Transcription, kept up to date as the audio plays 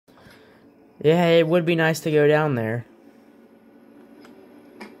Yeah, it would be nice to go down there.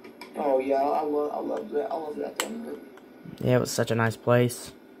 Oh yeah, I love that. I love that thing. Yeah, it was such a nice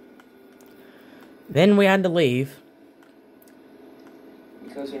place. Then we had to leave.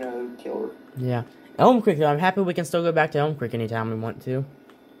 Because, you know, killer. Yeah. Elm Creek, though, I'm happy we can still go back to Elm Creek anytime we want to.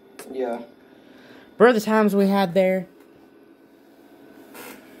 Yeah. Bro, the times we had there.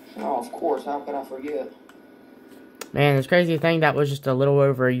 Oh, of course. How could I forget? Man, it's crazy to think that was just a little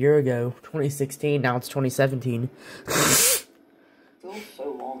over a year ago. 2016, now it's 2017. Feels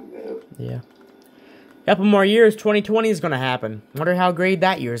so long ago. Yeah. Couple more years, 2020 is going to happen. Wonder how great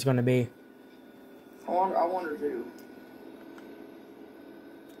that year is going to be. I wonder too.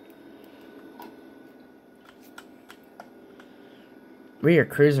 We are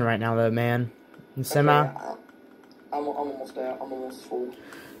cruising right now, though, man. In semi. Okay, I'm almost out. I'm almost full.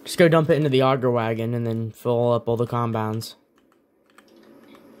 Just go dump it into the auger wagon and then fill up all the compounds.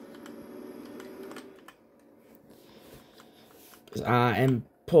 I am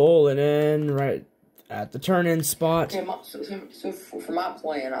pulling in right at the turn-in spot. Okay, so for my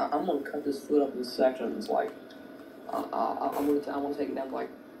plan, I'm gonna cut this foot up in sections. Like, I'm gonna take it down. Like,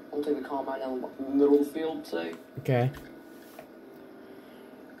 I'm gonna take the combine down the middle of the field, say. Okay.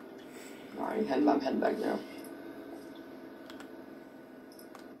 All right, I'm heading back now.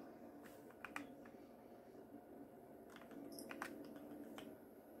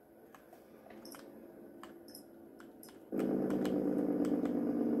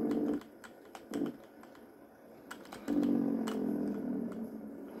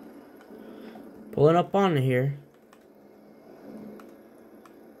 Pulling up on here.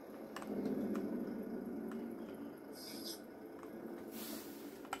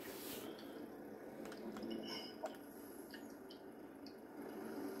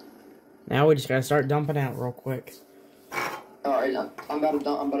 Now we just gotta start dumping out real quick. All right, I'm about to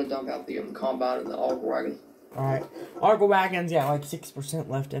dump out the combine and the auger wagon. All right, auger wagon's got like 6%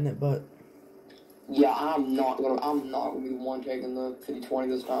 left in it, but yeah, I'm not gonna be the one taking the 50-20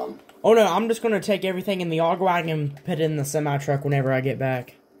 this time. Oh no, I'm just gonna take everything in the auger wagon and put it in the semi truck whenever I get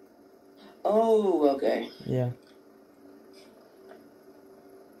back. Oh, okay. Yeah.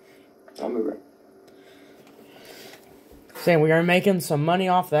 I'll move it. Saying we are making some money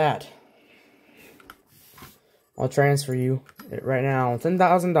off that. I'll transfer you it right now.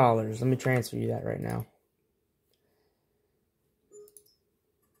 $10,000. Let me transfer you that right now.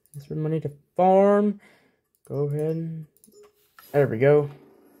 Transfer money to farm. Go ahead. And, there we go.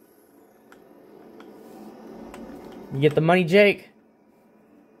 You get the money, Jake?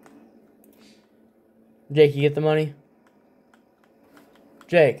 Jake, you get the money?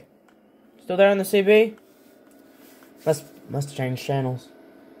 Jake. Still there on the CB? Must have changed channels.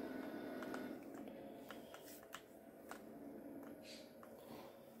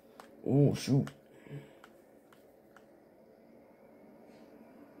 Ooh, shoot.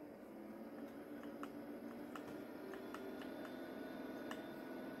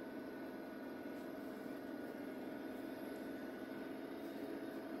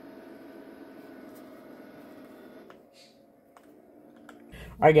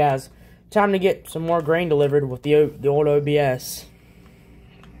 Alright guys, time to get some more grain delivered with the old OBS.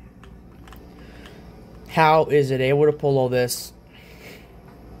 How is it able to pull all this?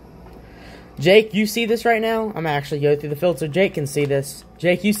 Jake, you see this right now? I'm actually go through the field so Jake can see this.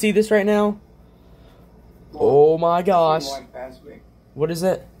 Jake, you see this right now? Oh my gosh. I see your wife pass me. What is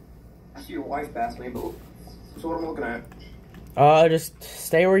it? I see your wife pass me, but that's what I'm looking at. Just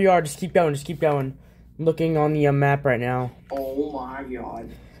stay where you are. Just keep going. Just keep going. I'm looking on the map right now. Oh my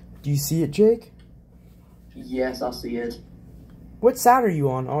god. Do you see it, Jake? Yes, I see it. What side are you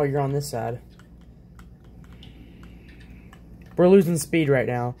on? Oh, you're on this side. We're losing speed right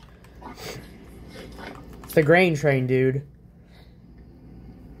now. It's the grain train, dude.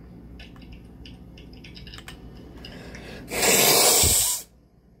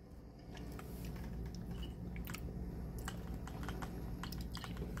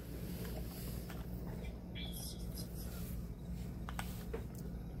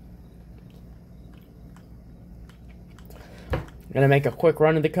 I'm gonna make a quick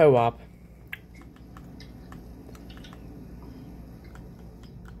run to the co-op.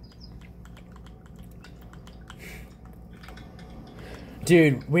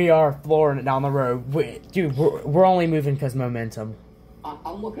 Dude, we are flooring it down the road. Dude, we're only moving because momentum.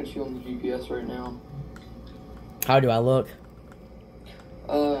 I'm looking at you on the GPS right now. How do I look?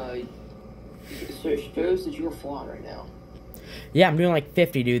 It shows that you're flying right now. Yeah, I'm doing like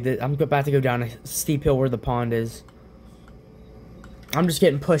 50, dude. I'm about to go down a steep hill where the pond is. I'm just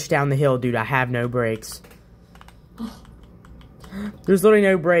getting pushed down the hill, dude. I have no brakes. There's literally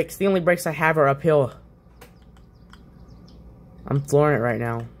no brakes. The only brakes I have are uphill. I'm flooring it right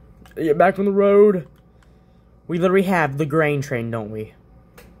now. Get back on the road. We literally have the grain train, don't we?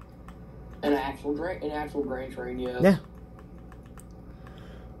 An actual grain train, yes. Yeah.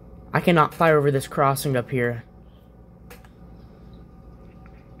 I cannot fly over this crossing up here.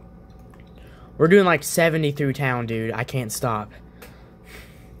 We're doing like 70 through town, dude. I can't stop.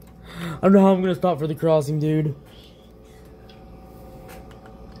 I don't know how I'm gonna stop for the crossing, dude.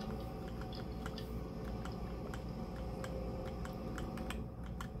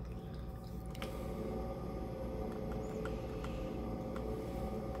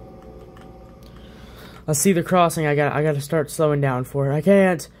 I see the crossing. I gotta start slowing down for it. I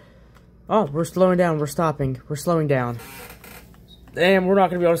can't. Oh, we're slowing down. We're stopping. We're slowing down. Damn, we're not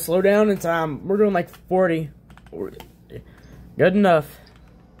gonna be able to slow down in time. We're doing like 40. Good enough.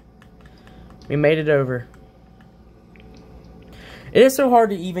 We made it over. It is so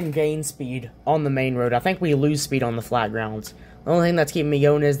hard to even gain speed on the main road. I think we lose speed on the flat grounds. The only thing that's keeping me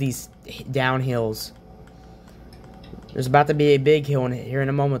going is these downhills. There's about to be a big hill here in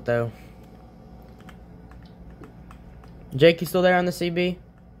a moment, though. Jake, you still there on the CB?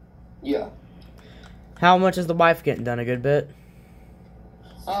 Yeah. How much is the wife getting done? A good bit?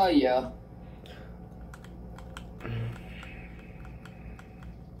 Yeah.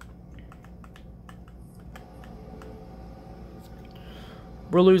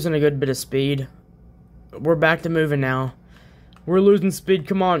 We're losing a good bit of speed. We're back to moving now. We're losing speed.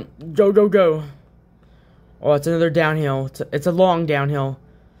 Come on. Go, go, go. Oh, it's another downhill. It's a long downhill.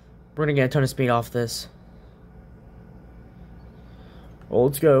 We're going to get a ton of speed off this. Oh,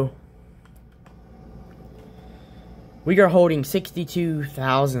 let's go. We are holding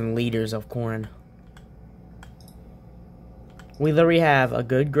 62,000 liters of corn. We literally have a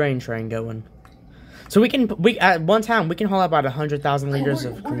good grain train going. So at one time we can haul about 100,000 liters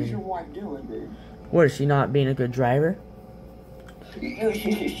of corn. What is your wife doing, dude? What, is she not being a good driver?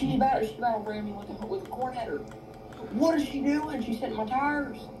 She's about to ram me with a corn header. What is she doing? She's hitting my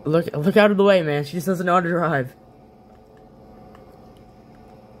tires. Look out of the way, man. She just doesn't know how to drive.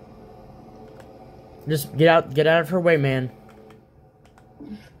 Just get out of her way, man.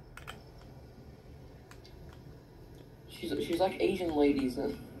 She's like Asian ladies.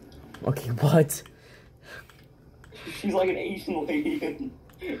 Okay, what? She's like an Asian lady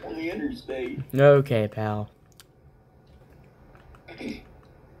on the interstate. Okay, pal. Okay,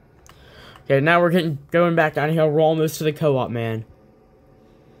 now we're going back down here. We're almost to the co-op, man.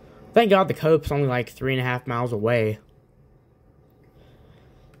 Thank God the co-op's only like 3.5 miles away.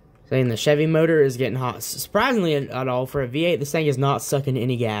 Saying the Chevy motor is getting hot. Surprisingly at all, for a V8, this thing is not sucking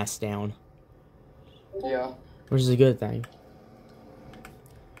any gas down. Yeah. Which is a good thing.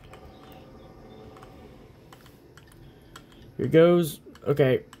 Here goes.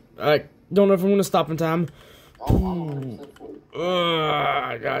 Okay. I don't know if I'm going to stop in time. Gosh,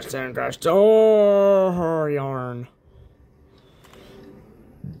 oh, yarn.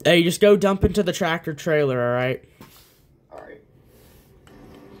 Hey, just go dump into the tractor trailer, alright? Alright.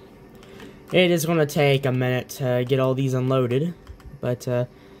 It is going to take a minute to get all these unloaded, but they're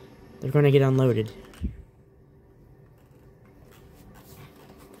going to get unloaded.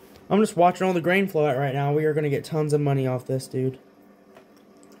 I'm just watching all the grain flow out right now. We are going to get tons of money off this, dude.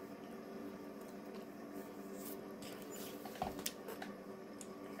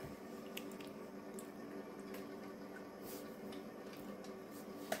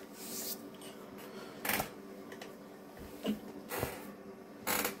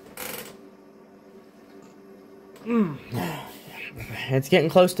 It's getting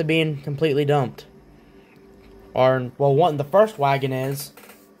close to being completely dumped. Or, well, the first wagon is.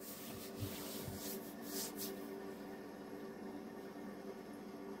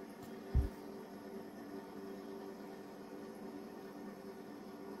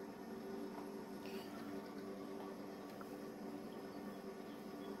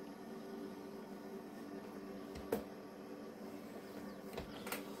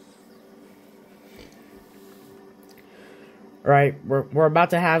 Right, we're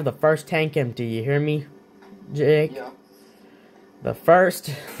about to have the first tank empty. You hear me, Jake? Yeah. The first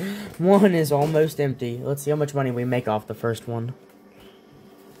one is almost empty. Let's see how much money we make off the first one.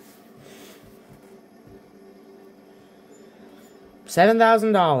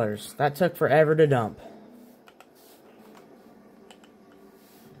 $7,000. That took forever to dump.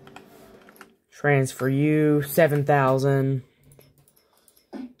 Transfer you $7,000.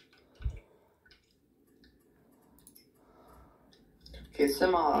 Okay,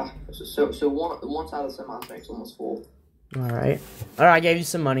 semi. So one side of the semi tank's almost full. All right. I gave you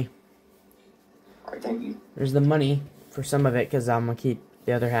some money. All right, thank you. There's the money. for some of it because I'm gonna keep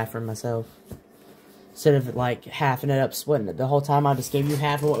the other half for myself. Instead of like halving it up, splitting it the whole time, I just gave you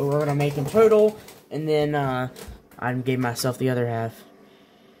half of what we were gonna make in total, and then I gave myself the other half.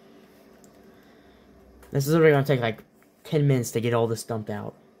 This is literally gonna take like 10 minutes to get all this dumped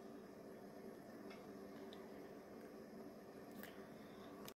out.